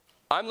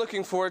I'm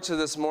looking forward to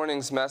this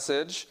morning's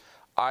message.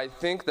 I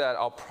think that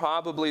I'll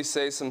probably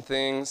say some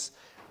things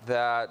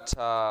that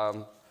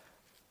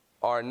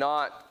are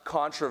not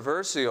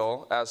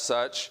controversial as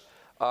such,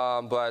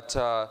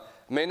 but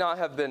may not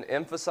have been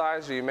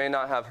emphasized, or you may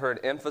not have heard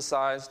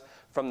emphasized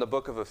from the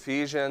book of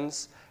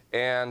Ephesians.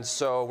 And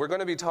so we're going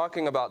to be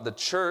talking about the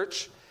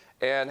church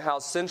and how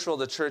central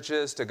the church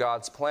is to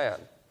God's plan.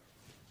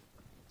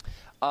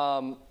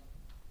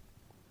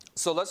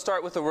 So let's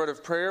start with a word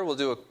of prayer. We'll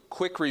do a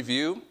quick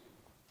review,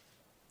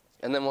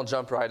 and then we'll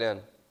jump right in.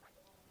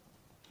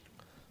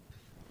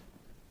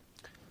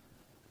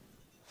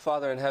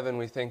 Father in heaven,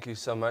 we thank you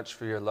so much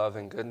for your love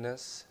and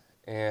goodness.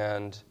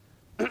 And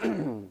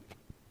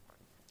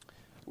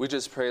we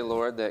just pray,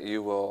 Lord, that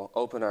you will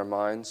open our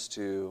minds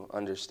to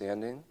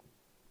understanding,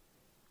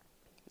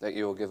 that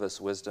you will give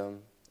us wisdom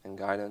and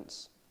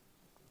guidance,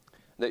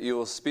 that you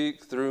will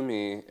speak through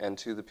me and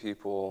to the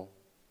people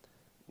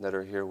that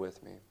are here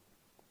with me.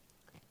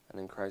 And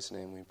in Christ's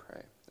name we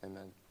pray.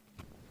 Amen.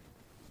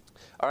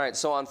 All right,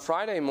 so on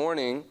Friday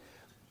morning,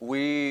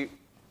 we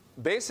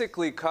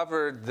basically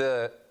covered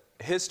the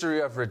history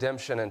of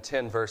redemption in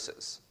 10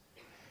 verses.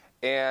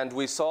 And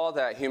we saw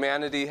that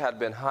humanity had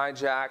been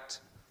hijacked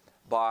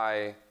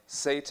by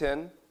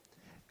Satan,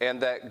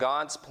 and that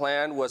God's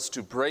plan was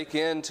to break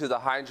into the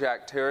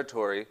hijacked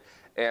territory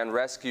and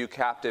rescue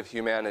captive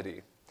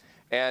humanity.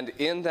 And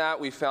in that,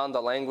 we found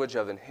the language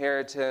of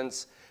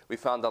inheritance, we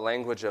found the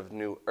language of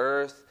new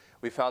earth,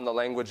 we found the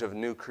language of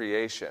new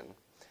creation.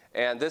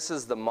 And this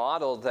is the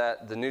model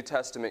that the New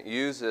Testament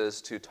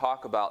uses to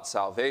talk about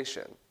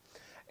salvation.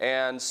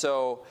 And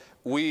so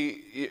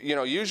we,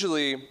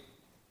 usually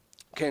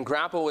can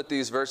grapple with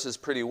these verses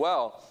pretty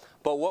well.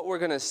 But what we're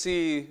going to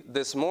see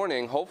this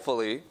morning,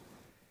 hopefully,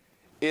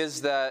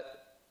 is that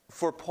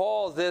for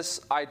Paul,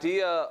 this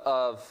idea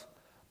of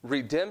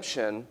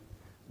redemption,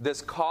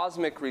 this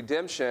cosmic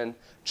redemption,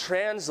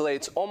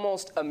 translates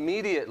almost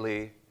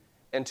immediately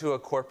into a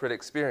corporate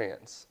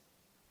experience.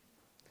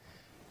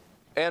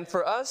 And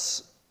for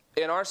us,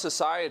 in our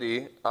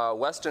society,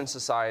 Western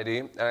society,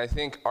 and I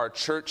think our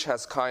church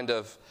has kind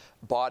of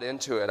bought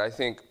into it, I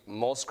think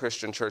most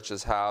Christian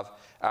churches have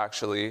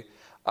actually,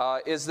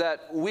 is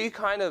that we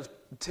kind of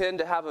tend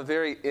to have a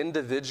very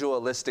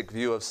individualistic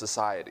view of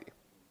society.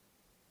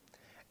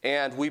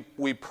 And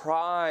we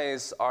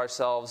prize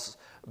ourselves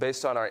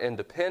based on our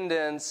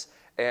independence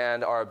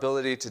and our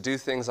ability to do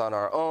things on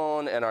our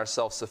own and our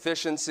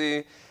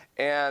self-sufficiency.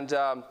 And,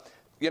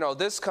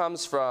 this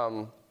comes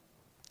from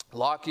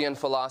Lockean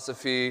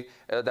philosophy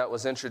that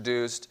was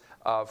introduced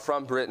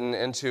from Britain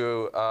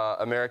into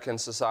American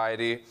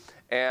society.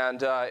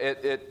 And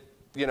it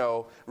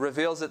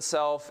reveals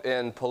itself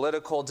in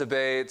political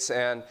debates,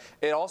 and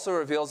it also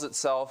reveals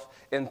itself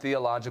in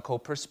theological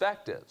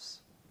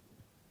perspectives.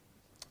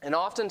 And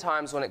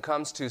oftentimes when it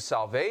comes to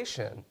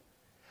salvation,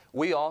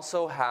 we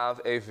also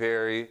have a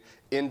very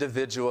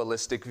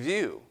individualistic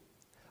view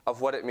of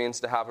what it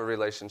means to have a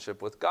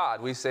relationship with God.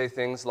 We say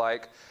things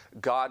like,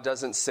 God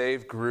doesn't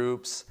save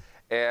groups,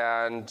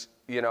 and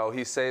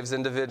he saves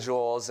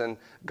individuals, and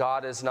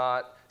God is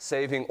not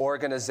saving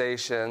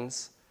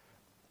organizations.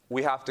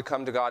 We have to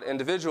come to God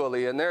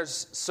individually, and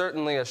there's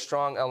certainly a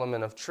strong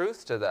element of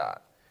truth to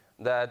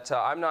that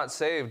I'm not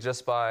saved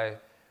just by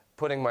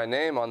putting my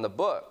name on the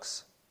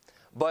books.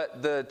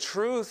 But the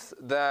truth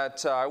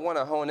that I want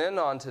to hone in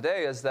on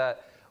today is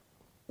that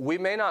we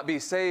may not be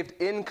saved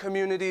in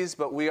communities,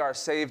 but we are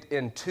saved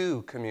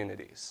into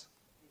communities.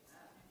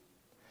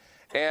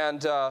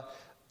 And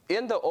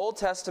in the Old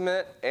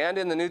Testament and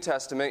in the New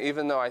Testament,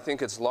 even though I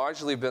think it's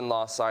largely been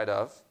lost sight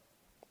of,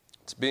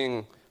 it's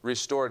being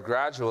restored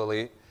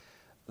gradually,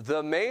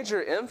 the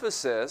major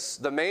emphasis,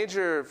 the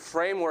major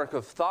framework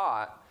of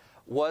thought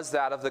was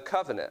that of the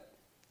covenant.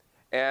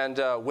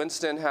 And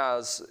Winston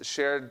has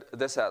shared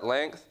this at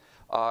length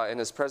in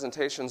his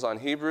presentations on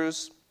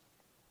Hebrews.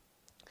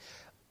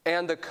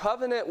 And the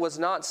covenant was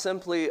not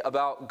simply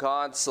about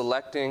God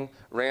selecting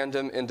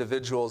random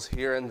individuals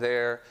here and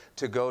there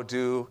to go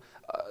do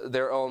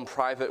their own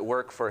private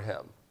work for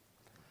him.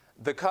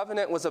 The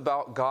covenant was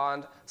about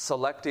God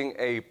selecting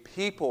a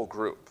people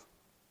group.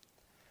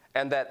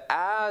 And that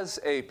as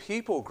a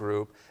people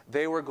group,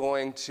 they were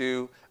going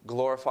to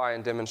glorify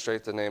and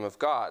demonstrate the name of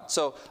God.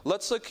 So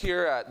let's look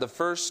here at the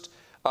first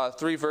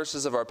 3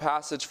 verses of our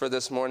passage for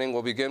this morning.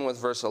 We'll begin with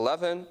verse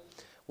 11.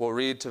 We'll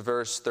read to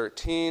verse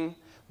 13.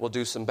 We'll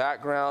do some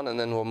background, and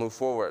then we'll move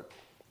forward.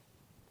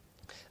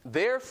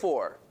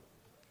 Therefore,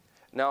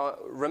 now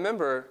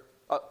remember,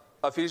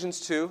 Ephesians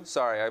 2,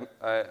 sorry,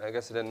 I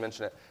guess I didn't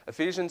mention it.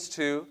 Ephesians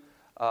 2,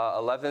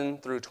 11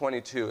 through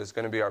 22 is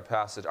going to be our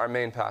passage, our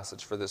main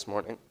passage for this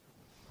morning.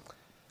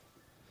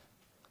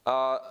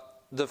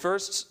 The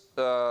first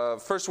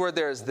word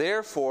there is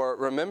therefore,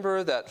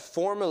 remember that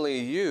formerly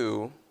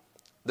you,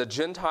 the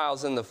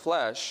Gentiles in the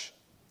flesh,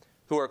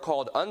 who are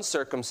called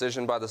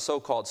uncircumcision by the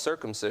so-called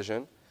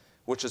circumcision,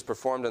 which is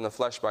performed in the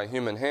flesh by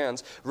human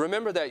hands,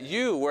 remember that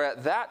you were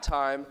at that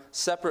time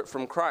separate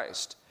from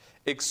Christ,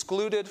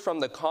 excluded from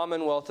the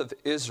commonwealth of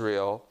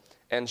Israel,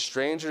 and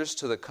strangers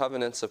to the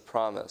covenants of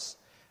promise,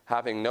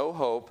 having no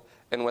hope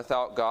and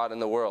without God in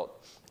the world.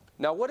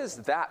 Now, what is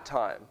that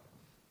time?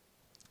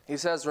 He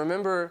says,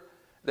 remember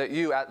that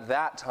you at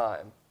that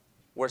time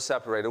were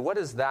separated. What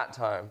is that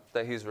time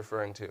that he's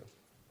referring to?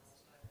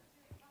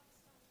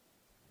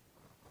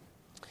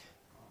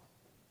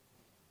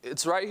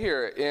 It's right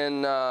here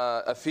in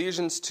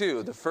Ephesians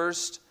 2, the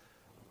first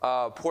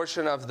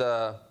portion of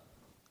the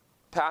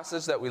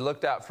passage that we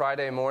looked at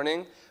Friday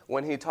morning,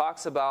 when he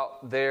talks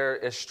about their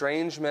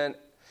estrangement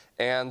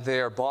and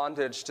their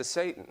bondage to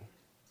Satan.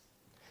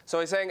 So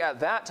he's saying at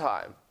that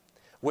time,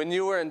 when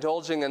you were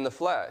indulging in the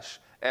flesh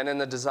and in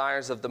the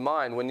desires of the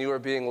mind, when you were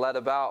being led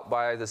about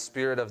by the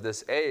spirit of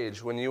this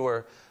age, when you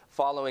were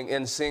following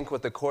in sync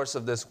with the course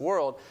of this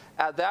world,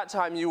 at that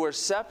time you were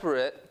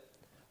separate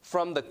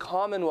from the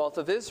commonwealth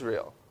of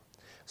Israel.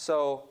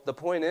 So the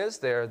point is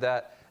there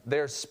that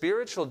their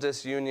spiritual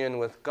disunion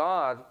with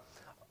God,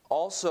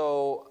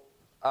 also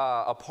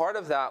a part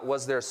of that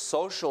was their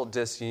social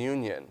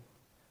disunion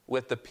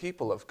with the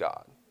people of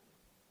God.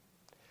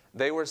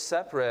 They were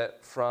separate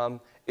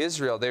from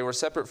Israel. They were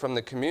separate from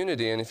the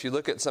community. And if you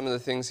look at some of the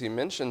things he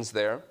mentions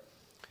there,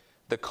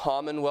 the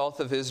commonwealth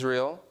of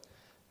Israel,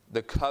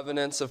 the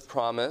covenants of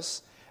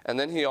promise, and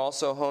then he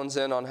also hones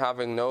in on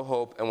having no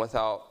hope and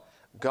without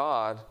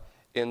God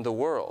in the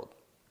world.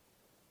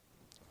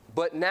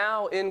 But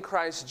now in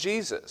Christ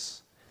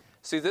Jesus.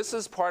 See, this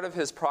is part of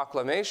his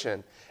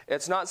proclamation.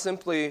 It's not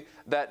simply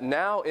that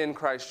now in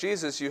Christ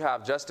Jesus you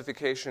have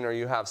justification or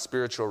you have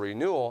spiritual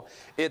renewal.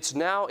 It's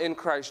now in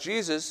Christ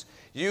Jesus,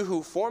 you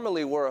who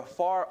formerly were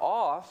afar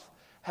off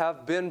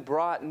have been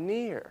brought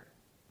near.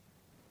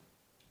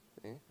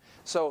 See?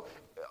 So,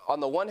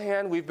 on the one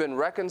hand, we've been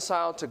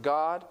reconciled to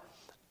God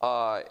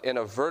in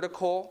a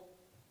vertical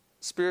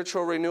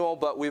spiritual renewal,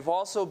 but we've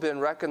also been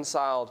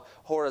reconciled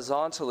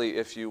horizontally,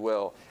 if you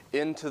will,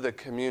 into the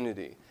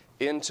community,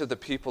 into the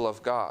people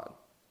of God.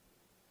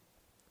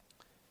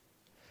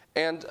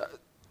 And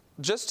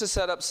just to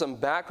set up some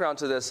background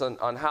to this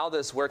on how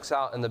this works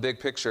out in the big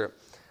picture,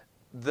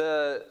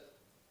 the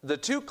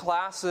two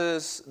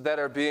classes that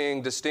are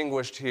being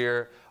distinguished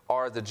here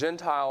are the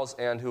Gentiles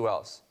and who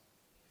else?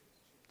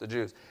 The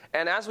Jews.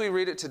 And as we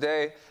read it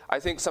today, I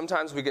think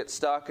sometimes we get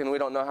stuck and we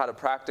don't know how to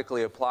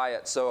practically apply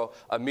it. So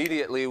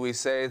immediately we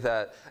say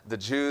that the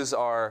Jews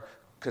are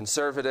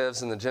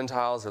conservatives and the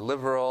Gentiles are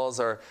liberals,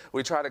 or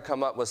we try to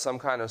come up with some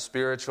kind of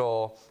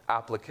spiritual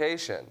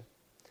application.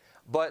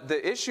 But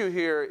the issue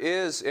here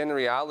is, in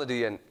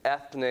reality, an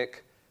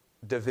ethnic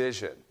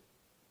division.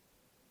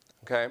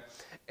 Okay?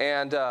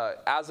 And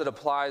as it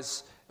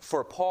applies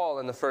for Paul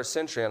in the first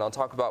century, and I'll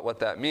talk about what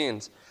that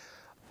means,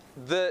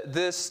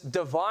 this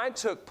divide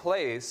took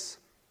place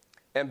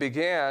and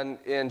began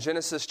in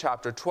Genesis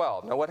chapter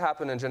 12. Now, what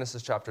happened in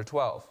Genesis chapter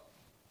 12?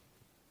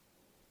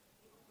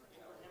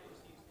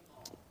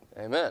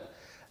 Amen.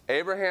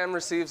 Abraham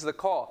receives the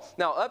call.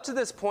 Now, up to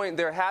this point,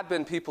 there had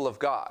been people of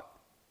God.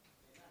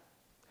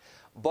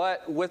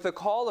 But with the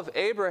call of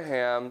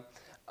Abraham,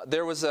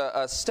 there was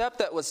a step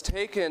that was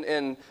taken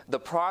in the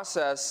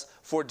process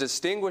for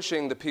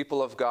distinguishing the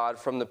people of God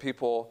from the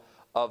people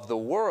of the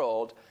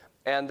world.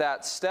 And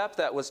that step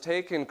that was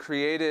taken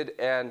created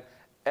an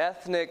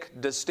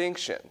ethnic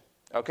distinction.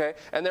 Okay?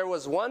 And there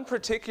was one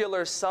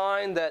particular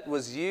sign that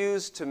was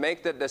used to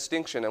make that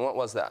distinction. And what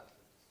was that?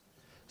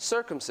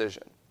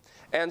 Circumcision.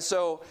 And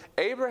so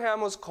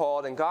Abraham was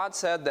called, and God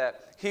said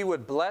that he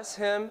would bless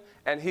him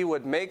and he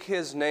would make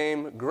his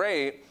name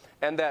great,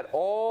 and that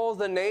all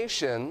the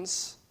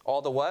nations,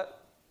 all the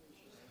what?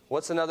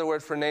 What's another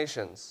word for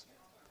nations?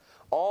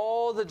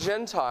 All the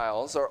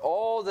Gentiles, or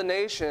all the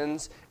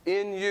nations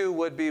in you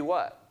would be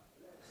what?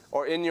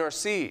 Or in your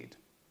seed.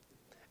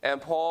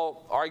 And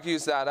Paul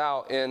argues that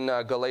out in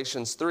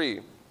Galatians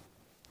 3,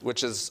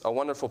 which is a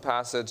wonderful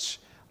passage.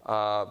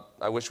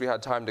 I wish we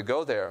had time to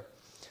go there.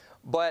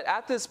 But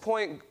at this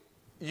point,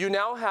 you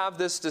now have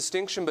this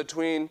distinction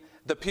between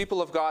the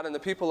people of God and the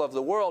people of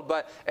the world,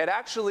 but it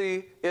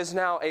actually is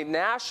now a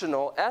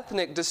national,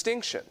 ethnic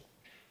distinction.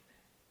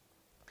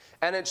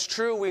 And it's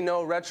true, we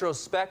know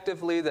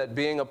retrospectively that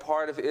being a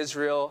part of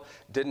Israel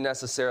didn't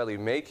necessarily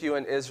make you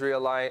an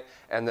Israelite,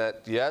 and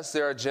that, yes,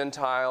 there are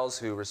Gentiles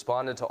who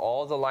responded to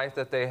all the life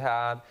that they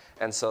had,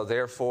 and so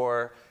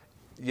therefore,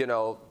 you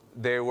know,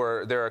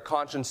 their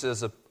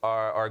consciences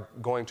are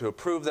going to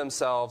approve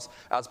themselves,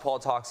 as Paul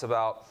talks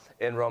about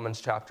in Romans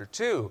chapter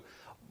 2.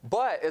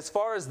 But as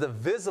far as the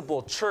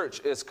visible church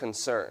is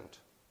concerned,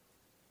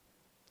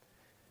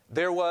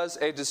 there was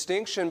a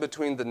distinction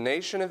between the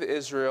nation of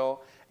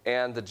Israel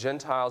and the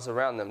Gentiles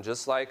around them,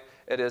 just like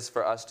it is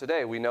for us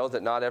today. We know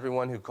that not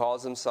everyone who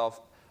calls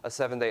himself a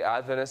Seventh-day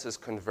Adventist is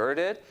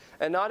converted,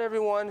 and not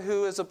everyone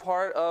who is a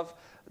part of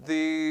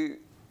the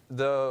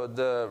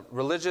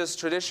religious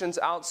traditions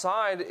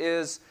outside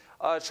is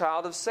a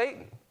child of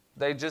Satan.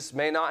 They just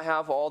may not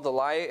have all the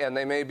light, and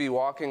they may be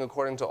walking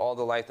according to all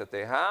the light that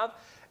they have.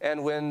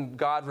 And when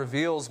God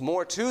reveals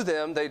more to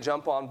them, they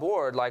jump on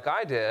board like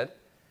I did,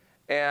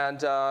 and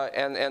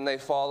they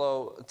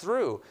follow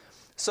through.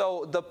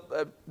 So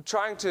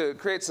trying to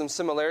create some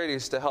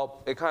similarities to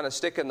help it kind of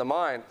stick in the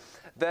mind,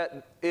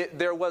 that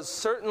there was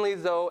certainly,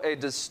 though, a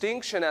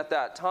distinction at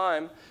that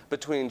time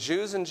between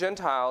Jews and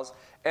Gentiles,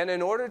 and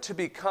in order to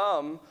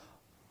become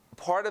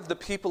part of the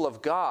people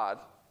of God,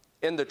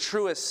 in the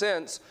truest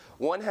sense,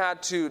 one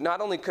had to not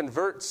only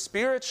convert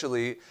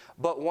spiritually,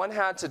 but one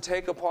had to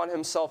take upon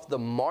himself the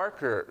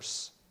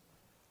markers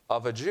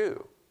of a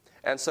Jew.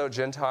 And so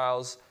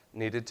Gentiles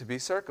needed to be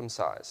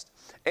circumcised.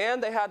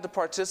 And they had to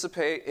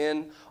participate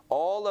in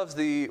all of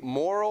the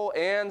moral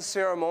and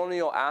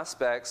ceremonial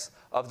aspects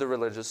of the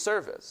religious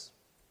service.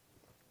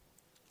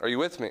 Are you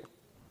with me?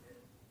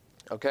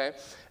 Okay.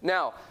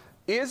 Now,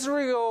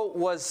 Israel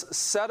was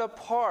set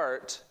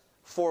apart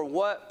for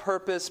what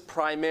purpose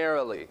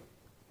primarily?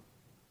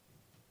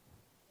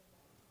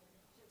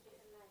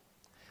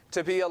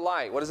 To be a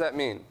light. What does that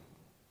mean?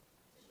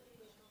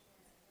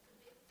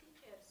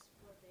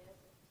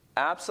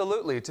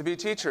 Absolutely, to be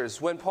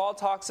teachers. When Paul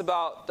talks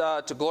about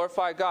to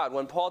glorify God,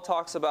 when Paul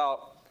talks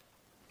about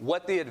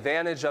what the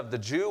advantage of the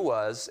Jew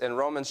was in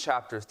Romans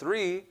chapter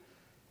 3,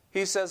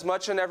 he says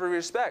much in every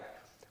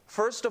respect.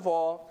 First of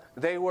all,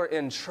 they were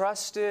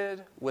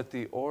entrusted with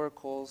the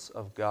oracles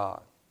of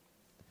God.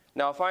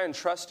 Now, if I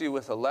entrust you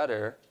with a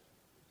letter,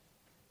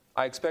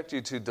 I expect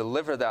you to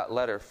deliver that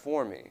letter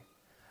for me.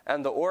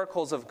 And the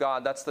oracles of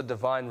God, that's the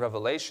divine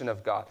revelation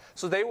of God.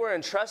 So they were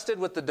entrusted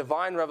with the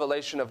divine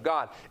revelation of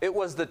God. It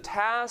was the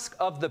task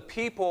of the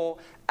people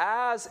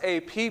as a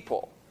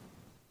people.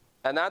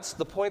 And that's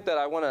the point that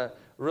I want to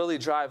really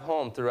drive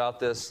home throughout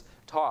this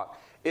talk.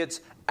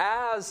 It's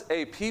as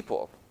a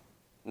people,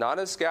 not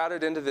as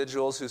scattered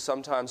individuals who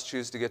sometimes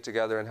choose to get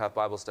together and have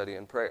Bible study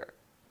and prayer.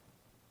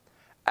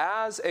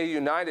 As a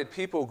united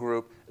people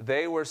group,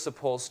 they were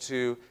supposed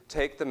to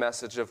take the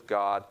message of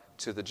God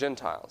to the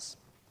Gentiles.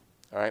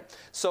 All right.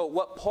 So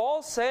what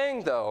Paul's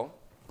saying, though,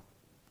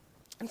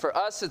 and for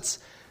us,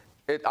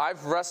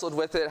 I've wrestled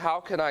with it. How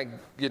can I,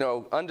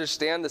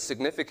 understand the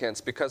significance?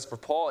 Because for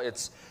Paul,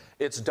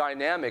 it's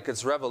dynamic,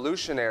 it's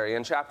revolutionary.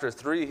 In chapter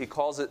 3, he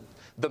calls it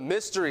the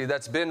mystery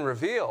that's been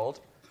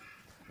revealed,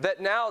 that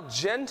now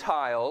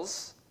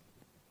Gentiles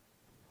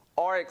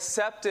are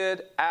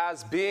accepted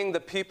as being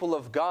the people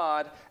of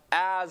God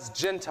as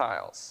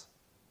Gentiles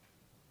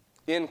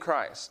in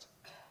Christ.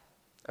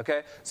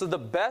 Okay, so the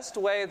best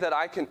way that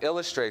I can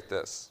illustrate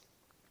this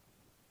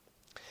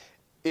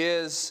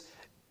is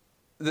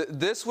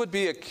this would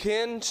be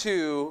akin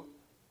to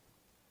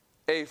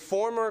a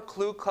former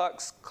Ku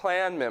Klux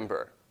Klan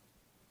member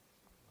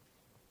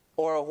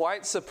or a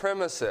white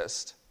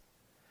supremacist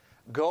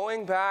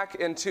going back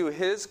into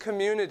his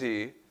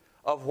community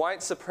of white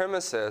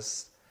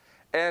supremacists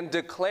and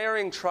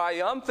declaring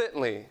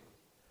triumphantly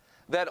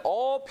that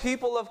all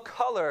people of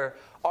color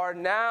are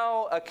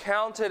now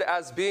accounted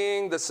as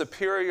being the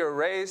superior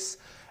race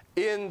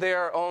in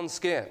their own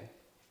skin.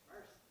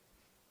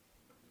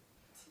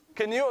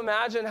 Can you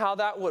imagine how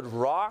that would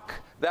rock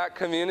that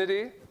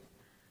community?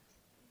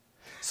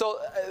 So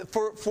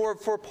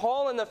for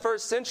Paul in the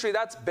first century,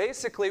 that's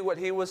basically what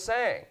he was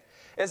saying,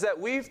 is that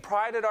we've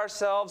prided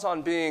ourselves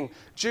on being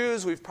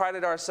Jews, we've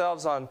prided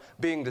ourselves on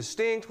being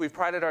distinct, we've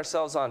prided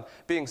ourselves on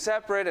being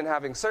separate and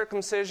having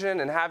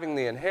circumcision and having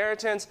the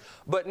inheritance,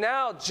 but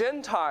now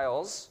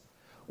Gentiles,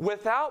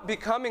 without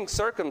becoming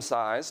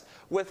circumcised,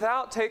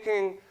 without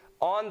taking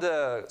on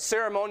the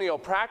ceremonial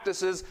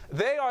practices,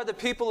 they are the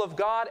people of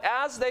God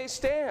as they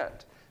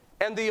stand.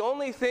 And the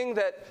only thing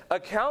that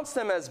accounts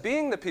them as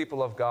being the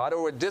people of God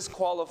or would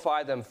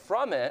disqualify them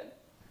from it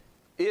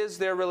is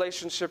their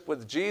relationship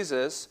with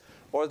Jesus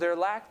or their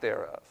lack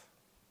thereof.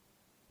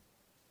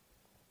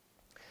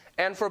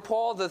 And for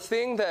Paul, the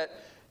thing that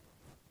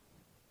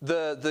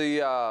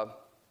the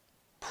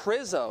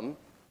prism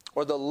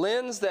or the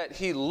lens that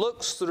he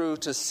looks through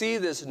to see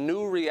this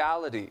new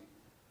reality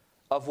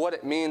of what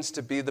it means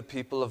to be the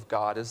people of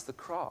God is the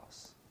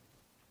cross.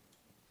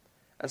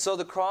 And so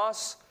the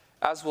cross,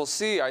 as we'll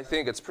see, I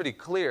think it's pretty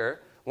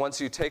clear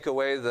once you take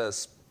away the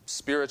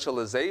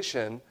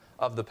spiritualization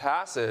of the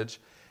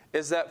passage,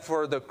 is that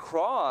for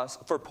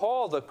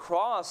Paul, the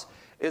cross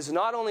is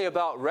not only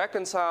about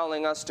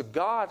reconciling us to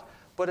God,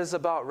 but is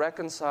about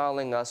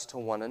reconciling us to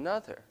one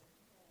another.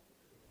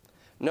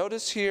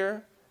 Notice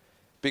here,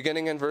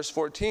 beginning in verse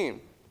 14,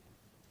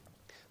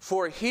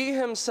 for he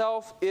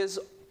himself is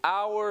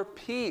our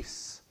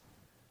peace.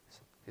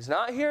 He's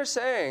not here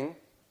saying,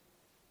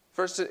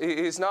 first,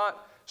 he's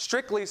not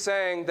strictly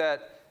saying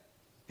that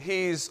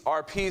he's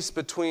our peace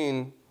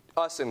between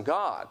us and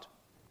God.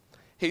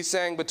 He's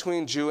saying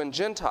between Jew and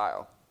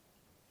Gentile,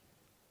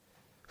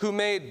 who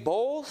made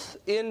both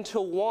into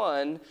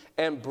one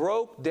and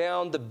broke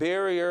down the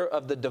barrier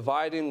of the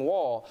dividing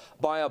wall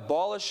by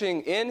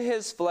abolishing in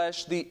his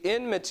flesh the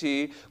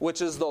enmity,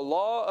 which is the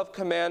law of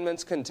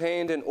commandments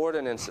contained in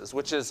ordinances,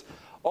 which is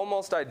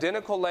almost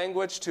identical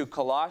language to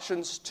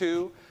Colossians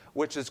 2,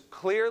 which is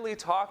clearly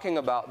talking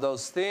about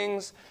those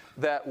things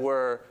that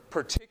were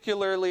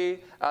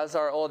particularly, as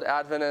our old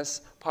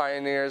Adventist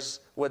pioneers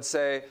would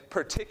say,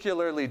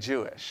 particularly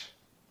Jewish.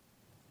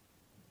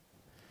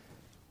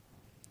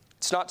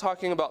 It's not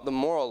talking about the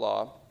moral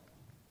law.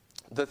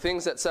 The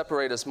things that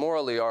separate us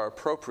morally are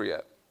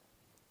appropriate.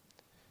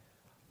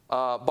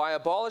 By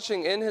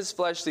abolishing in his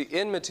flesh the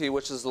enmity,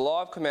 which is the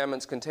law of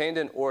commandments contained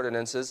in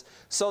ordinances,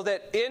 so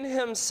that in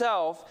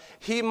himself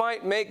he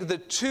might make the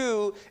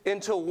two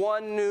into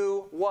one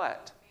new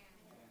what?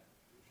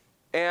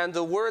 And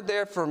the word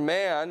there for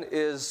man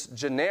is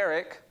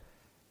generic,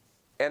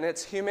 and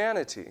it's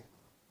humanity.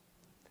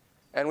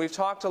 And we've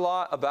talked a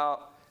lot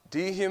about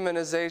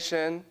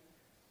dehumanization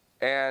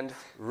and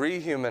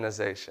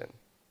rehumanization,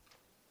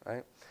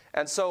 right?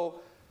 And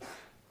so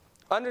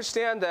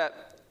understand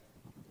that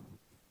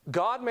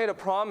God made a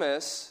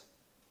promise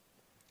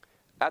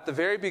at the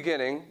very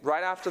beginning,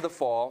 right after the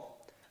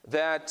fall,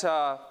 that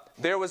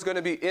there was going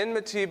to be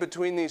enmity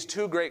between these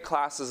two great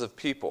classes of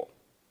people.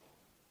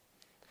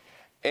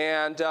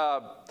 And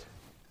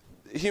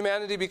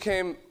humanity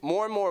became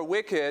more and more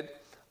wicked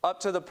up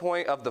to the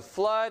point of the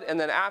flood, and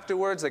then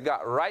afterwards they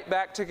got right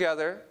back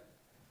together,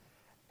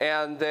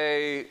 and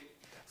they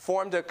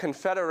formed a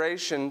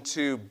confederation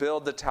to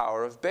build the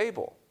Tower of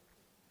Babel.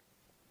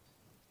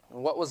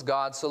 And what was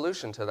God's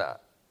solution to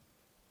that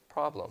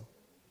problem?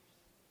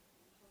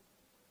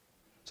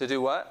 To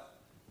do what?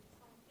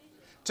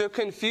 To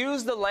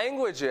confuse the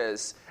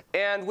languages.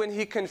 And when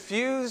he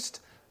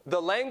confused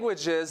the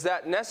languages,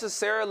 that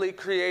necessarily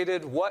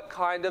created what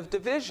kind of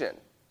division?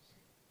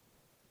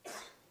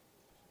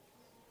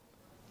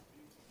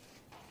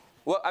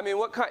 Well, I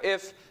mean,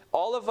 if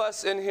all of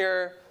us in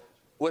here,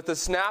 with the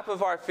snap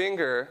of our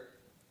finger,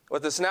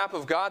 with the snap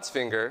of God's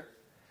finger,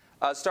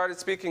 started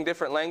speaking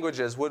different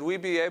languages, would we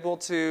be able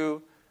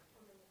to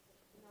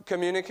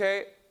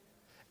communicate?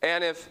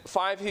 And if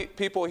 5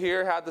 people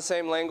here had the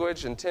same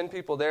language, and 10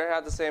 people there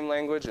had the same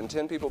language, and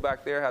 10 people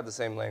back there had the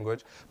same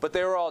language, but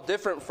they were all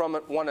different from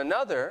one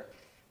another,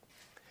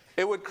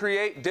 it would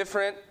create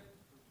different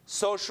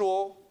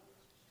social,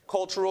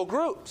 cultural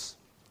groups.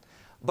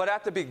 But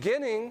at the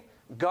beginning,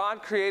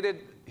 God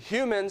created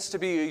humans to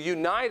be a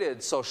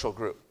united social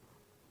group.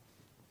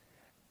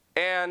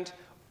 And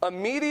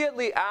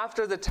immediately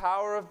after the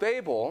Tower of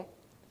Babel,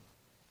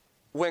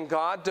 when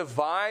God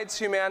divides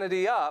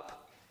humanity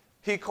up,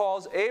 he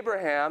calls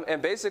Abraham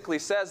and basically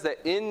says that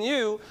in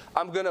you,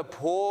 I'm going to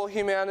pull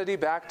humanity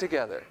back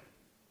together.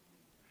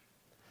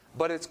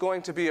 But it's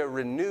going to be a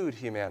renewed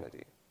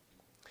humanity.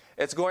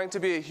 It's going to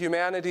be a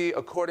humanity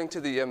according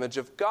to the image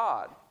of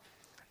God,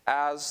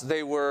 as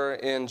they were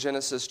in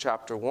Genesis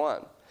chapter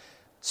 1.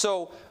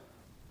 So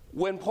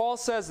when Paul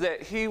says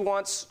that he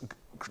wants,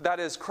 that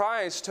is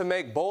Christ, to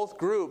make both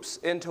groups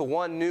into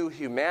one new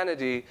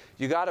humanity,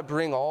 you got to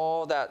bring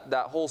all that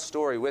whole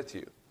story with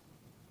you.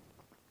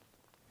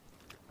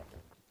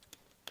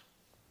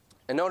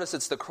 And notice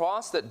it's the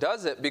cross that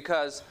does it,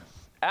 because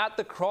at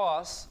the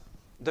cross,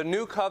 the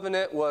new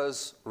covenant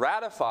was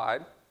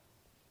ratified,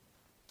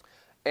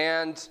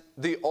 and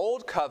the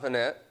old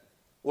covenant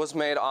was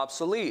made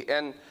obsolete.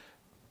 And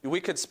we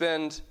could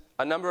spend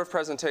a number of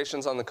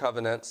presentations on the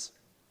covenants,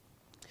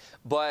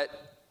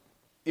 but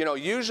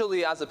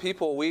usually as a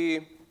people,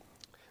 we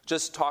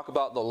just talk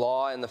about the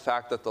law and the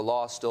fact that the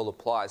law still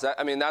applies.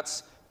 I mean,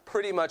 that's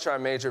pretty much our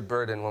major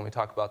burden when we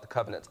talk about the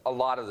covenants, a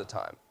lot of the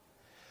time.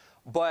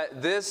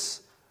 But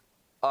this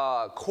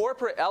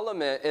corporate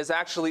element is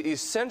actually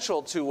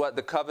essential to what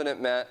the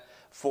covenant meant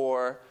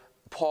for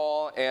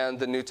Paul and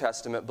the New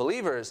Testament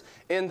believers,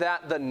 in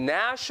that the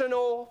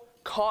national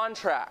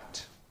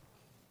contract,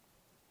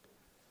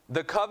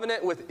 the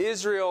covenant with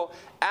Israel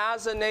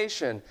as a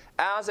nation,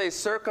 as a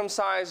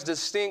circumcised,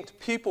 distinct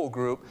people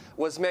group,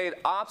 was made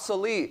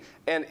obsolete.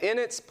 And in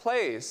its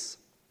place,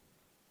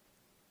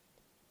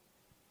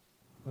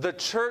 the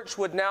church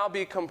would now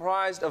be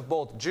comprised of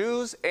both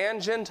Jews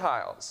and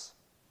Gentiles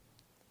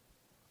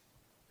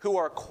who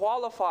are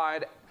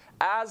qualified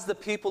as the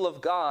people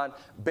of God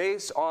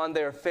based on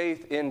their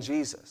faith in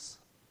Jesus.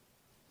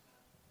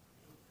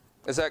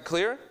 Is that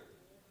clear?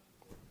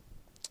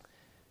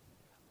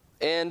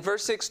 In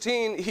verse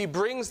 16, he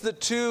brings the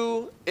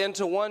two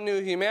into one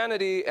new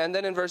humanity, and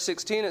then in verse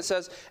 16 it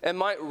says, and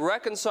might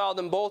reconcile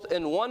them both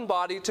in one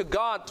body to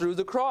God through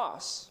the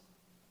cross.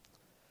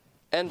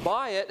 And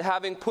by it,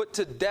 having put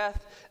to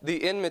death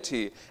the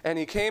enmity. And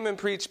he came and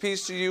preached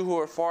peace to you who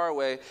are far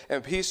away,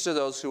 and peace to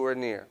those who are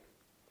near.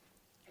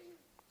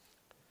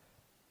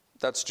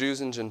 That's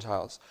Jews and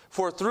Gentiles.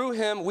 For through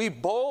him we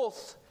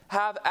both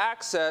have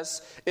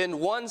access in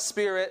one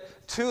Spirit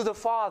to the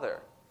Father.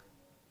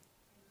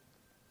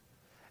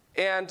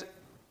 And,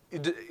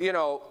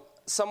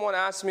 someone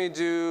asked me,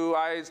 do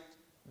I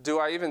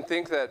even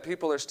think that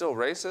people are still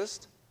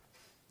racist?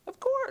 Of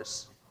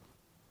course.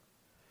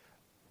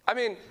 I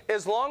mean,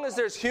 as long as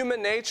there's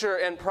human nature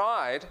and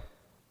pride,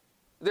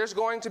 there's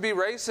going to be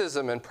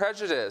racism and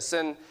prejudice,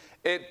 and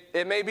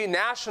it may be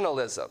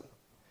nationalism.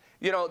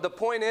 The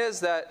point is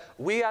that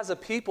we as a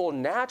people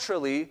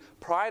naturally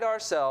pride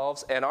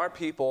ourselves and our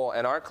people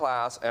and our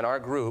class and our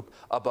group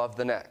above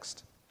the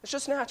next. It's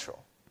just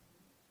natural.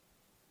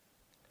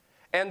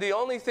 And the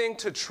only thing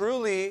to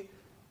truly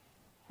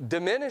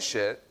diminish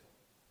it,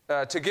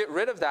 to get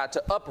rid of that,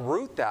 to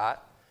uproot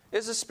that,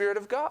 is the Spirit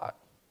of God.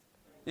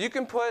 You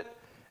can put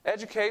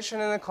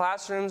education in the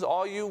classrooms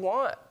all you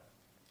want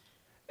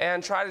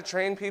and try to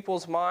train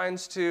people's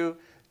minds to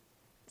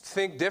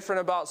think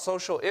different about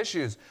social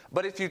issues.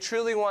 But if you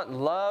truly want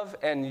love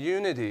and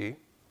unity,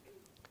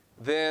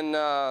 then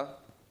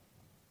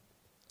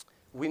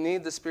we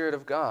need the Spirit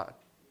of God.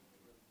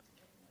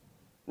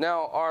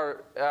 Now,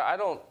 I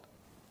don't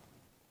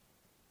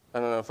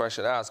know if I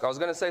should ask. I was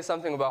going to say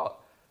something about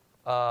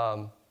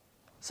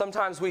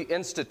sometimes we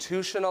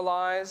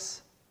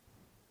institutionalize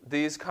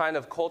these kind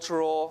of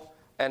cultural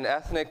and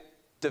ethnic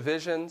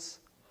divisions,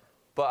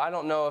 but I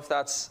don't know if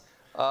that's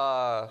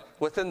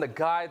within the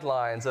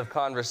guidelines of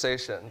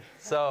conversation.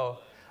 So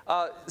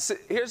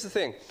here's the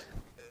thing.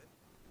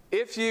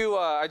 If you,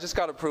 I just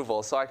got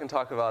approval, so I can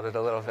talk about it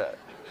a little bit.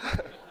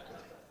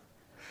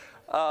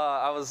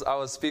 I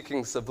was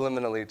speaking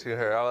subliminally to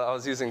her. I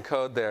was using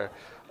code there.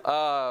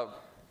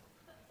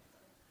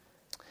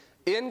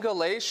 In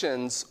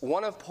Galatians,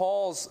 one of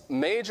Paul's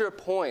major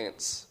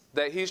points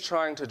that he's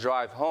trying to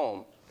drive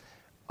home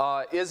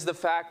is the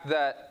fact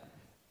that,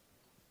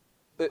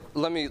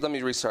 let me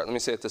restart. Let me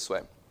say it this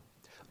way.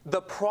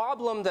 The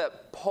problem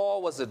that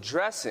Paul was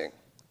addressing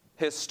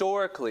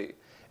historically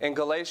in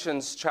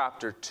Galatians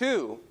chapter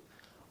 2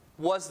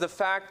 was the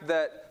fact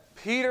that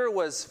Peter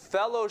was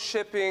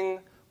fellowshipping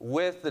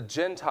with the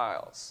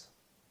Gentiles.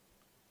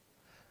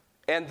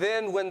 And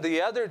then when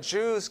the other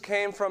Jews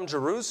came from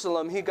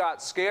Jerusalem, he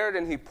got scared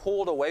and he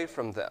pulled away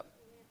from them.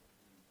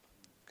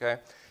 Okay?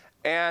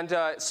 And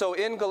so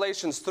in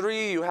Galatians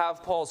 3, you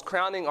have Paul's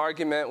crowning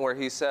argument where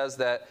he says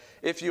that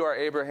if you are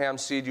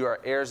Abraham's seed, you are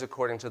heirs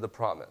according to the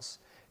promise.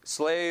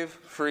 Slave,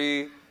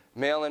 free,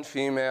 male and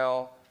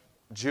female,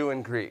 Jew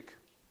and Greek.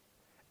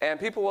 And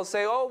people will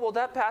say, oh, well,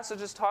 that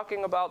passage is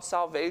talking about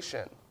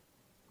salvation.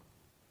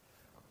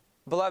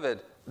 Beloved,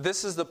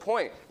 this is the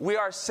point. We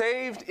are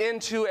saved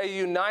into a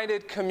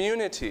united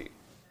community.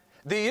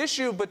 The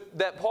issue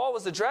that Paul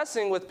was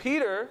addressing with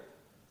Peter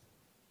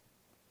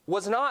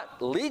was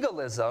not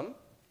legalism.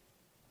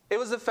 It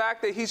was the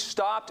fact that he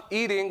stopped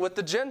eating with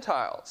the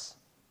Gentiles.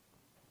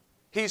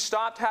 He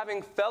stopped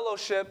having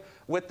fellowship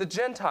with the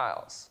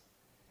Gentiles.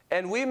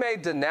 And we may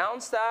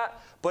denounce that,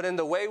 but in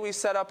the way we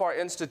set up our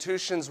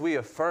institutions, we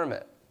affirm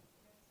it.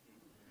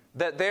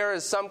 That there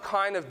is some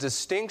kind of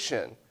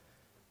distinction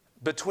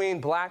between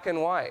black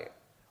and white,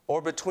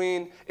 or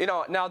between,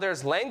 now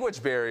there's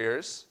language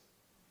barriers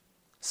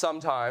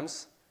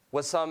sometimes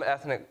with some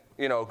ethnic,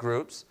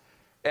 groups,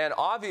 and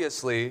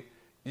obviously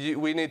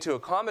we need to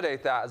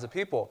accommodate that as a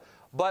people.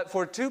 But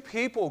for two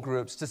people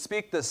groups to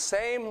speak the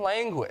same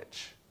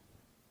language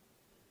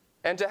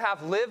and to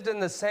have lived in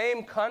the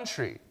same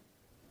country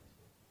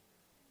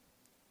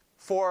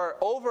for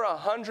over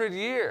 100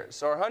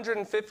 years or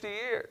 150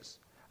 years,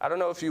 I don't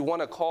know if you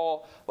want to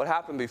call what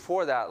happened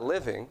before that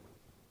living,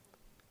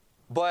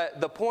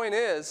 but the point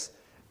is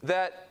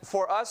that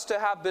for us to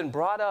have been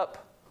brought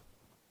up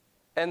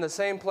in the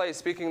same place,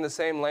 speaking the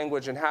same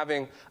language, and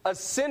having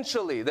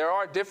essentially, there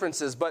are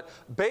differences, but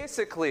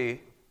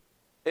basically,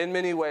 in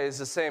many ways,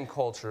 the same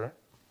culture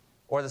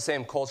or the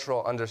same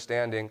cultural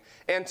understanding,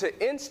 and to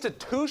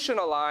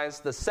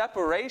institutionalize the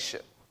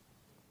separation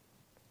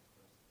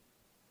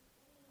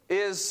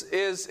is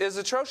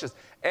atrocious.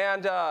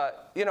 And,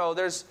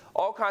 there's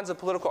all kinds of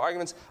political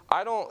arguments.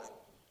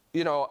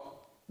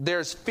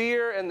 There's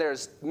fear and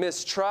there's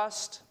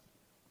mistrust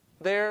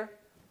there.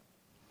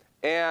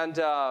 And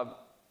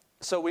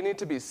so we need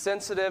to be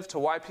sensitive to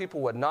why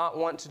people would not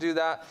want to do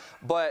that.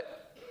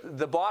 But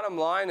the bottom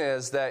line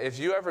is that if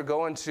you ever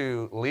go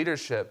into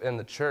leadership in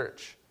the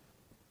church,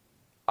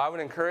 I would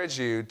encourage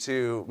you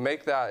to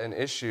make that an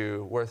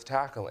issue worth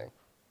tackling.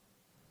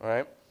 All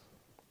right?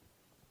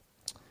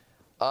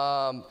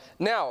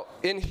 Now,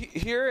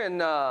 here in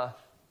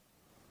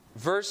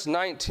verse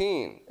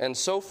 19 and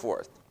so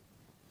forth,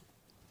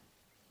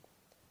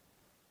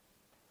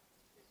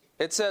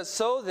 it says,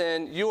 "So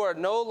then, you are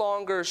no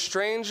longer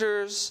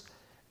strangers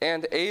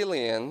and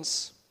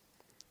aliens,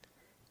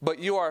 but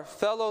you are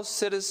fellow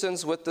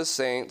citizens with the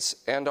saints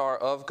and are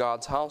of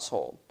God's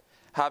household,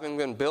 having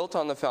been built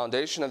on the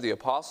foundation of the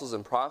apostles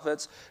and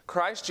prophets,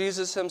 Christ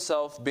Jesus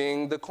himself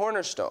being the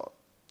cornerstone,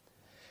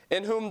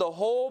 in whom the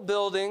whole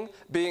building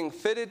being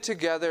fitted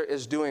together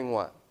is doing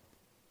what?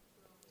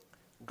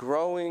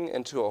 Growing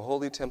into a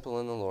holy temple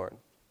in the Lord,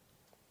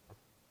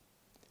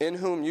 in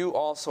whom you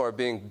also are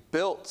being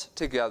built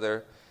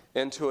together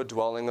into a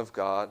dwelling of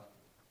God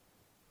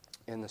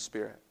in the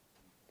Spirit."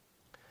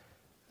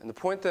 And the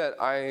point that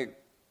I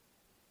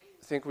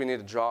think we need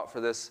to draw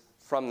from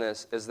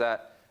this is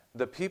that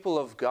the people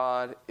of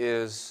God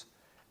is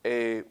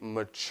a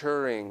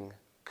maturing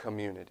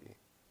community,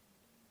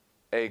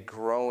 a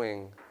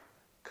growing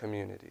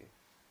community.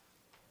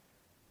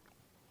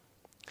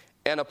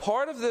 And a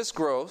part of this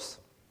growth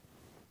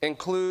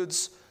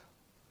includes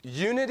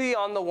unity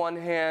on the one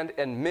hand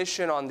and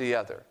mission on the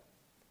other.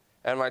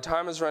 And my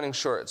time is running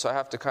short, so I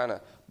have to kind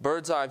of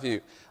bird's eye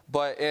view.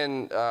 But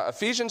in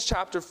Ephesians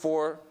chapter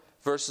 4,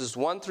 verses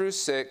 1 through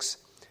 6,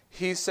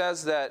 he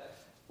says that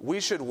we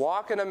should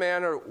walk in a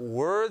manner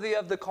worthy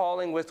of the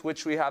calling with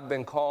which we have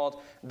been called,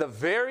 the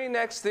very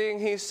next thing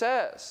he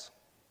says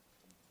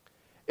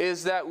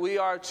is that we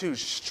are to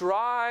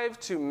strive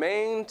to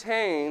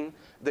maintain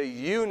the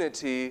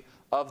unity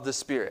of the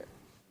Spirit.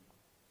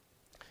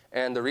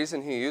 And the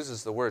reason he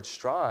uses the word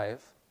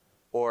strive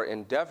or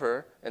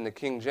endeavor in the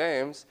King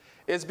James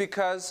is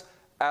because,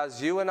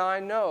 as you and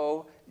I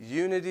know,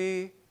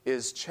 unity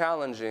is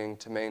challenging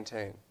to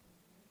maintain,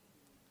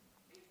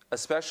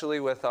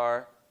 especially with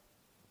our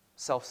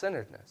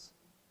self-centeredness.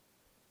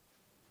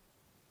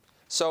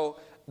 So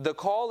the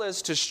call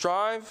is to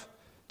strive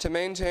to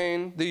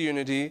maintain the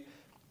unity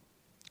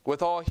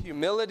with all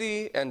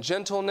humility and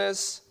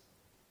gentleness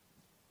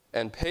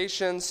and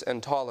patience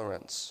and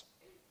tolerance.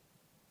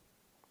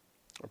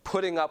 Or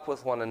putting up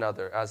with one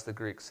another, as the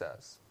Greek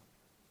says.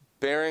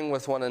 Bearing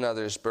with one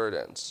another's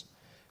burdens.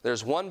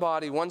 There's one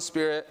body, one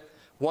Spirit,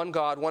 one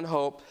God, one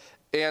hope.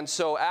 And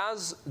so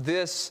as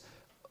this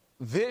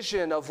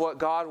vision of what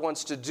God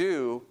wants to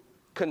do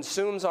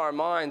consumes our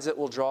minds, it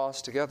will draw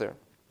us together.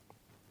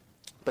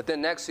 But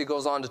then next he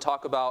goes on to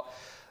talk about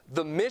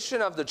the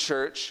mission of the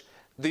church,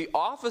 the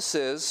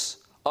offices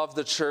of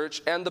the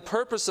church, and the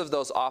purpose of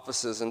those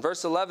offices. In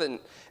verse 11,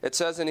 it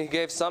says, "And he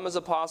gave some as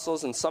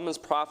apostles, and some as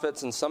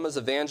prophets, and some as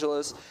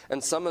evangelists,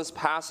 and some as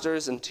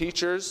pastors and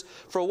teachers."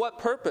 For what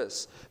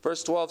purpose?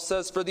 Verse 12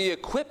 says, "For the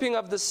equipping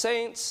of the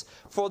saints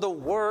for the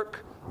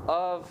work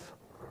of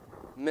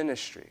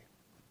ministry."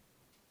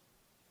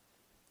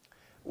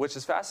 Which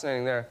is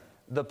fascinating there.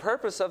 The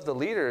purpose of the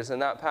leaders in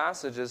that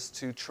passage is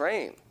to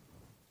train.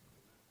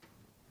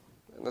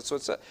 And that's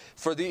what it says.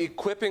 For the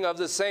equipping of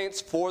the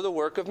saints for the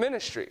work of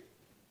ministry.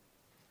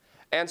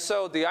 And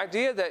so the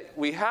idea that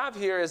we have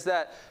here is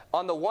that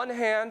on the one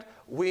hand,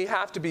 we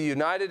have to be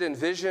united in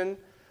vision.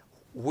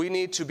 We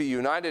need to be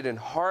united in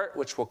heart,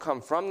 which will come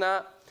from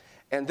that.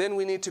 And then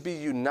we need to be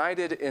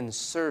united in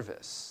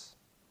service.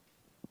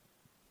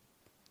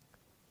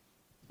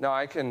 Now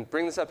I can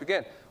bring this up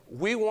again.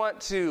 We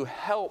want to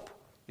help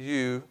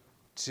you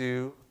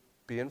to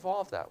be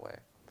involved that way.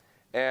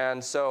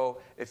 And so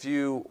if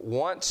you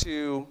want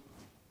to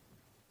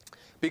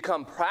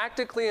become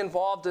practically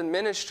involved in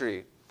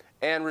ministry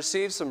and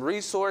receive some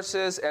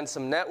resources and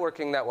some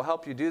networking that will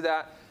help you do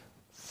that,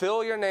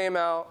 fill your name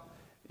out,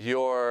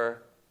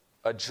 your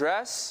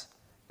address,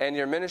 and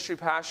your ministry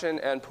passion,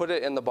 and put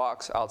it in the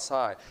box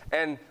outside.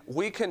 And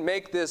we can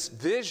make this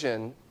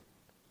vision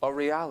a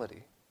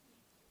reality.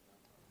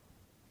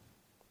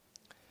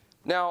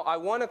 Now, I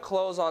want to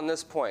close on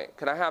this point.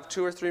 Can I have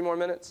 2 or 3 more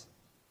minutes?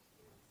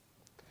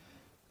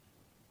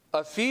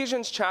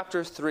 Ephesians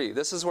chapter 3.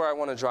 This is where I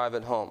want to drive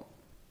it home.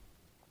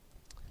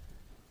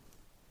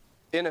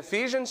 In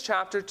Ephesians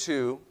chapter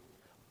 2,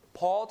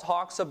 Paul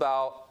talks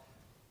about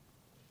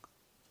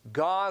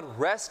God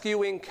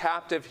rescuing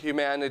captive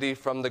humanity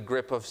from the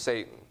grip of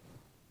Satan.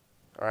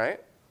 All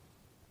right?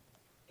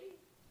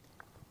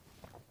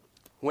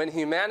 When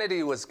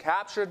humanity was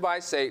captured by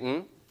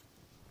Satan,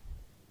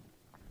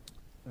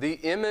 the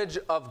image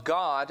of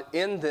God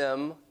in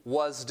them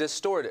was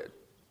distorted.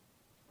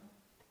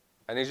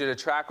 I need you to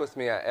track with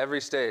me at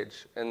every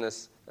stage in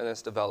this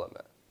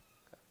development.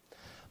 Okay.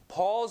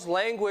 Paul's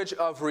language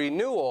of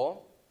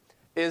renewal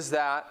is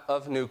that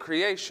of new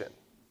creation.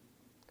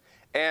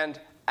 And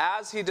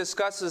as he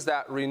discusses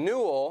that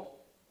renewal,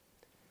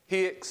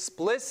 he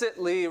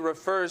explicitly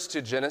refers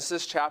to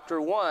Genesis chapter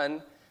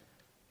 1,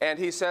 and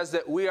he says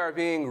that we are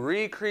being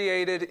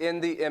recreated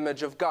in the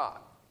image of God.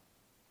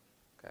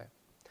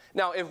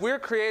 Now, if we're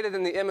created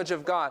in the image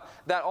of God,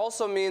 that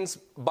also means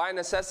by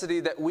necessity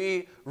that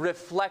we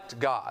reflect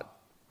God.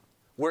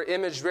 We're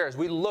image bearers.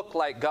 We look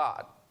like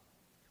God.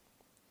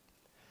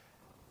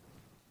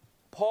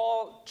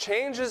 Paul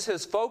changes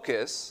his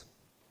focus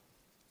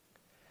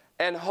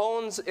and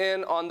hones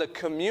in on the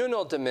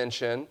communal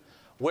dimension,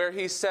 where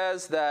he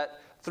says that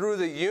through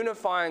the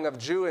unifying of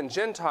Jew and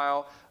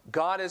Gentile,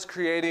 God is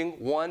creating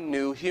one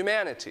new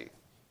humanity.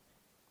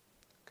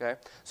 Okay?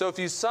 So if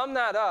you sum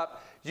that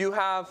up, you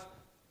have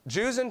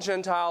Jews and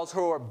Gentiles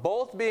who are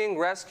both being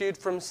rescued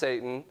from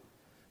Satan,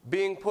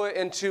 being put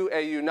into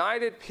a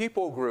united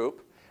people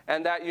group,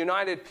 and that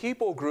united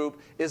people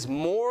group is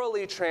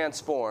morally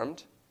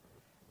transformed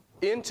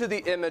into the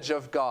image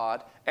of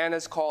God and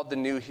is called the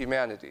new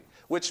humanity,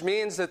 which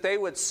means that they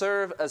would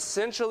serve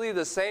essentially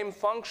the same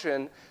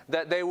function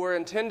that they were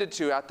intended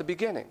to at the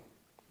beginning.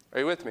 Are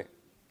you with me?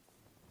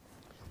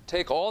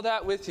 Take all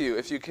that with you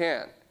if you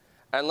can,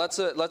 and let's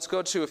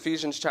go to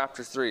Ephesians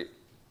chapter 3.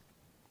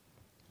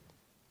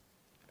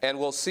 And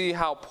we'll see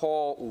how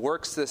Paul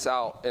works this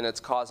out in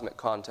its cosmic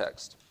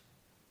context.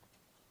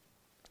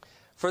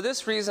 "For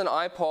this reason,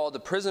 I, Paul, the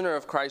prisoner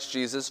of Christ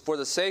Jesus, for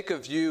the sake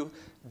of you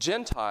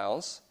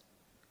Gentiles,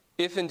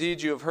 if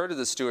indeed you have heard of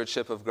the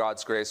stewardship of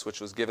God's grace which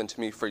was given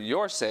to me for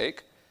your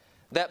sake,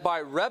 that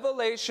by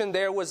revelation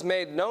there was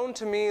made known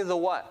to me the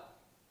what?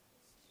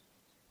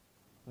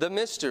 The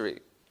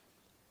mystery,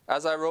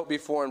 as I wrote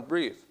before in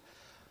brief.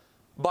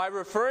 By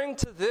referring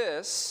to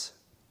this,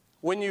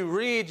 when you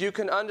read, you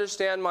can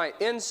understand my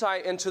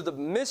insight into the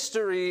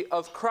mystery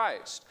of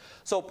Christ.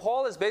 So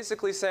Paul is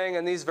basically saying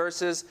in these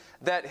verses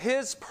that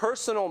his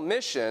personal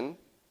mission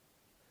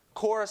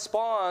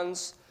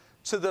corresponds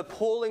to the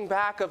pulling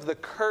back of the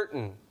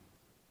curtain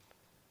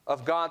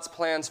of God's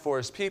plans for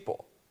his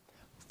people.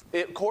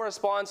 It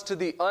corresponds to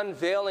the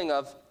unveiling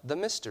of the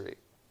mystery.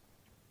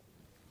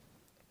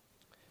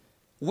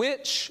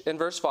 Which, in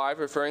verse 5,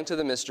 referring to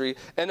the mystery,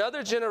 in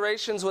other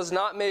generations was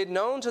not made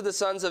known to the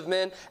sons of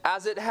men,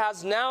 as it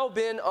has now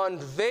been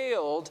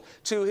unveiled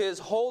to his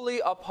holy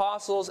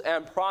apostles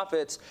and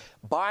prophets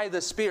by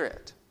the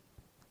Spirit.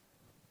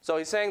 So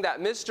he's saying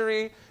that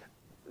mystery,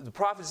 the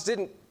prophets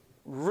didn't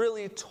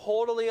really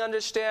totally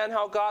understand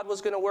how God was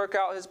going to work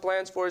out his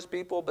plans for his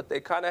people, but they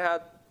kind of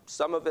had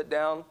some of it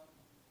down.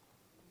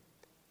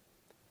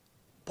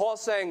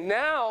 Paul's saying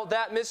now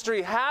that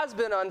mystery has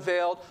been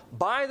unveiled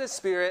by the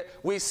Spirit.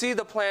 We see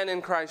the plan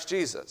in Christ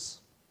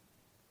Jesus.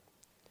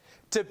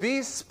 To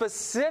be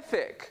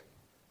specific,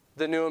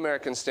 the New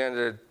American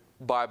Standard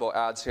Bible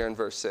adds here in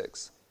verse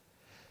 6.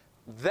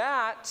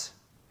 That,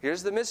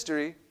 here's the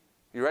mystery.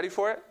 You ready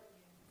for it?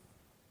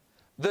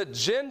 The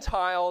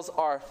Gentiles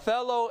are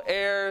fellow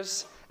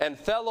heirs and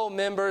fellow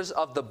members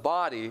of the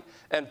body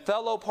and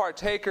fellow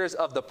partakers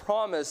of the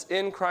promise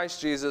in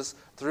Christ Jesus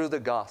through the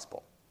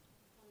gospel.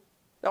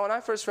 Now, when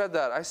I first read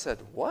that, I said,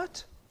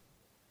 what?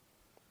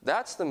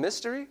 That's the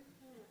mystery?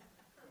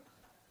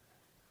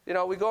 You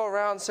know, we go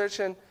around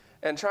searching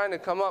and trying to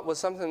come up with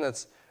something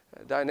that's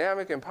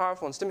dynamic and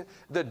powerful and stimulating.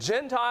 The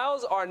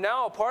Gentiles are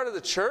now a part of the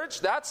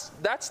church? That's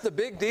the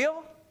big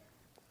deal?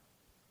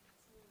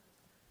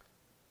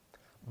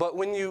 But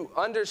when you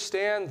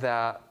understand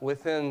that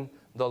within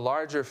the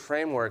larger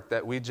framework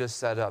that we just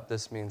set up,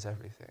 this means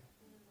everything.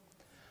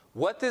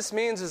 What this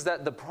means is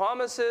that the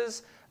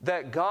promises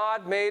that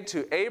God made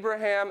to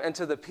Abraham and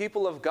to the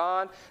people of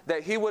God,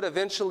 that he would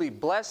eventually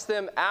bless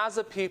them as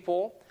a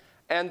people,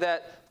 and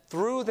that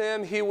through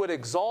them he would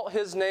exalt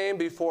his name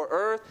before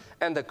earth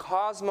and the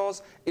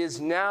cosmos, is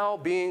now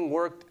being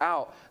worked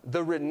out.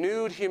 The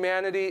renewed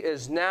humanity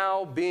is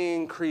now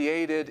being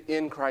created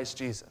in Christ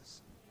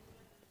Jesus.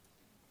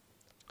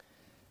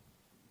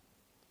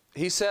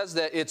 He says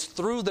that it's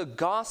through the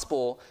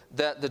gospel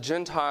that the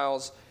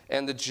Gentiles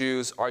and the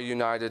Jews are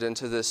united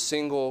into this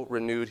single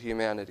renewed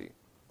humanity.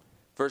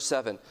 Verse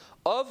 7,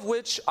 of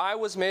which I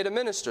was made a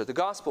minister, the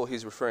gospel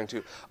he's referring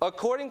to,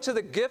 according to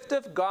the gift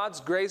of God's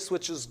grace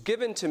which was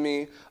given to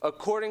me,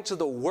 according to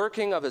the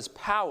working of his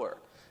power.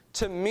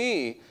 To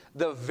me,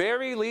 the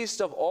very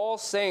least of all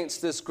saints,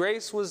 this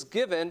grace was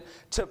given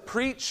to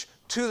preach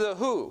to the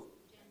who?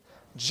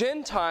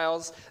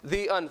 Gentiles,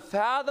 the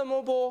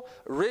unfathomable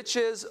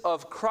riches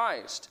of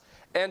Christ,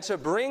 and to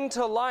bring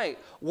to light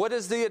what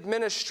is the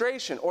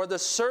administration or the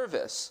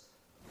service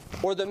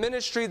or the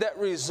ministry that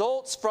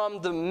results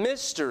from the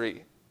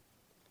mystery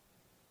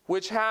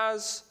which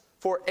has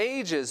for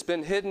ages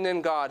been hidden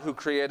in God who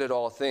created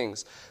all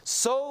things,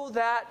 so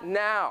that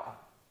now.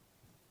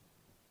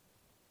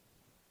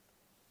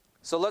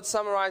 So let's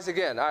summarize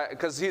again,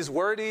 because he's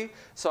wordy,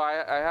 so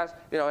I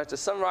have to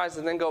summarize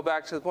and then go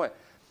back to the point.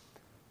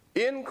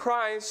 In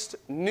Christ,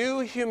 new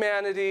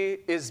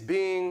humanity is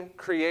being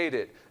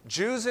created.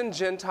 Jews and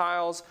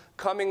Gentiles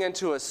coming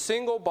into a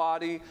single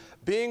body,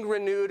 being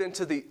renewed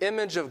into the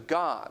image of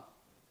God.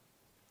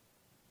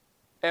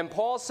 And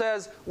Paul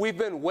says, we've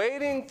been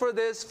waiting for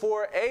this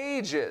for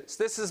ages.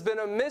 This has been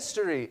a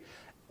mystery.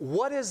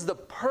 What is the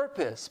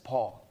purpose,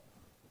 Paul?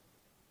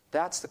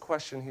 That's the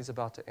question he's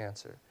about to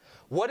answer.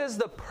 What is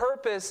the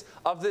purpose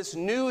of this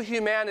new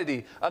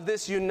humanity, of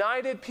this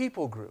united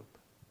people group?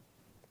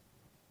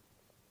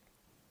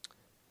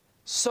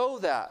 So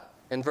that,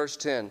 in verse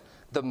 10,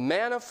 the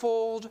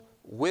manifold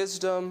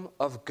wisdom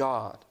of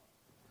God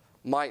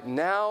might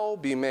now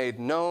be made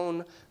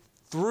known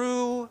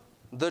through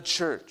the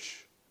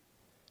church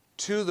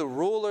to the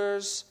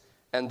rulers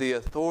and the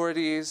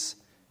authorities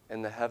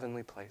in the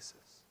heavenly places.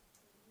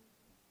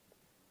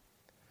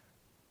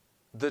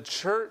 The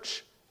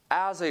church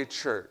as a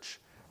church,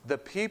 the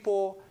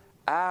people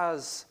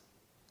as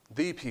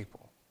the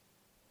people,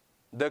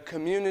 the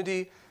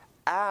community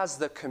as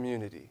the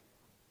community,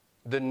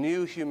 the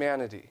new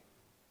humanity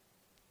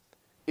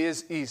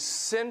is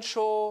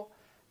essential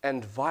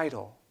and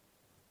vital.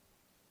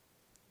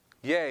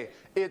 Yea,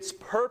 its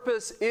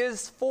purpose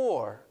is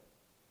for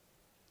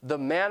the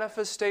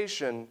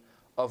manifestation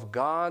of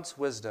God's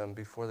wisdom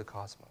before the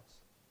cosmos.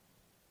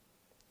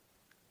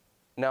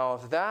 Now,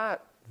 if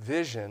that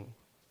vision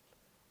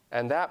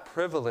and that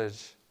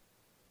privilege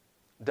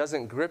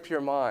doesn't grip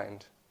your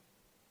mind,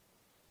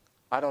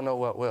 I don't know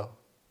what will.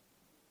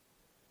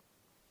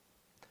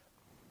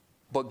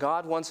 But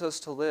God wants us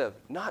to live,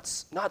 not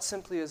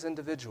simply as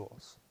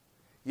individuals.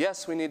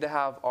 Yes, we need to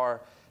have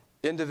our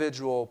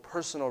individual,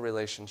 personal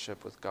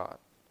relationship with God.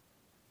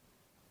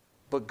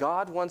 But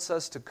God wants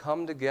us to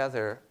come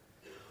together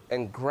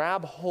and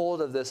grab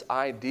hold of this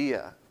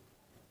idea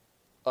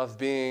of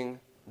being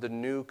the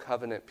new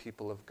covenant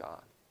people of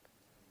God,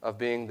 of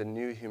being the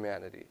new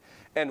humanity.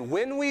 And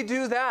when we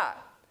do that,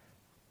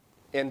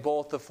 in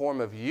both the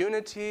form of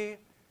unity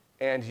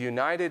and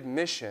united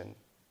mission,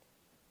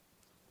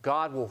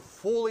 God will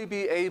fully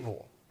be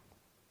able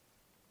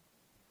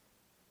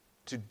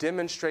to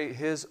demonstrate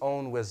his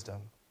own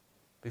wisdom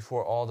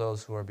before all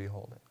those who are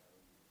beholding.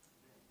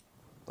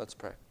 Let's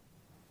pray.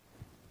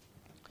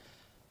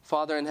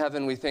 Father in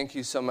heaven, we thank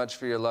you so much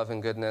for your love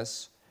and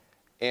goodness,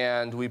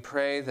 and we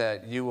pray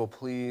that you will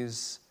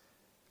please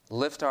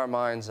lift our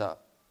minds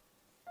up.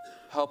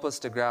 Help us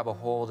to grab a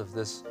hold of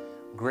this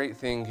great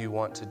thing you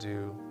want to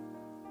do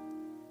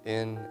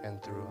in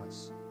and through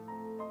us.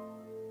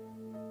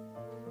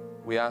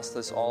 We ask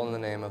this all in the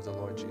name of the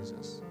Lord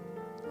Jesus.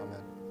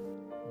 Amen.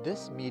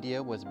 This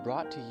media was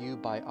brought to you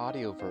by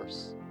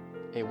Audioverse,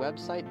 a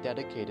website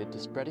dedicated to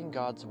spreading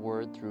God's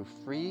Word through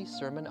free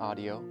sermon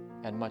audio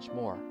and much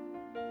more.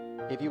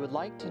 If you would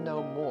like to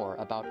know more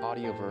about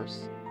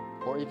Audioverse,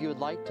 or if you would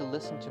like to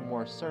listen to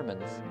more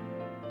sermons,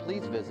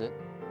 please visit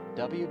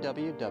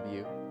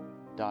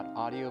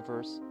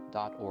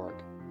www.audioverse.org.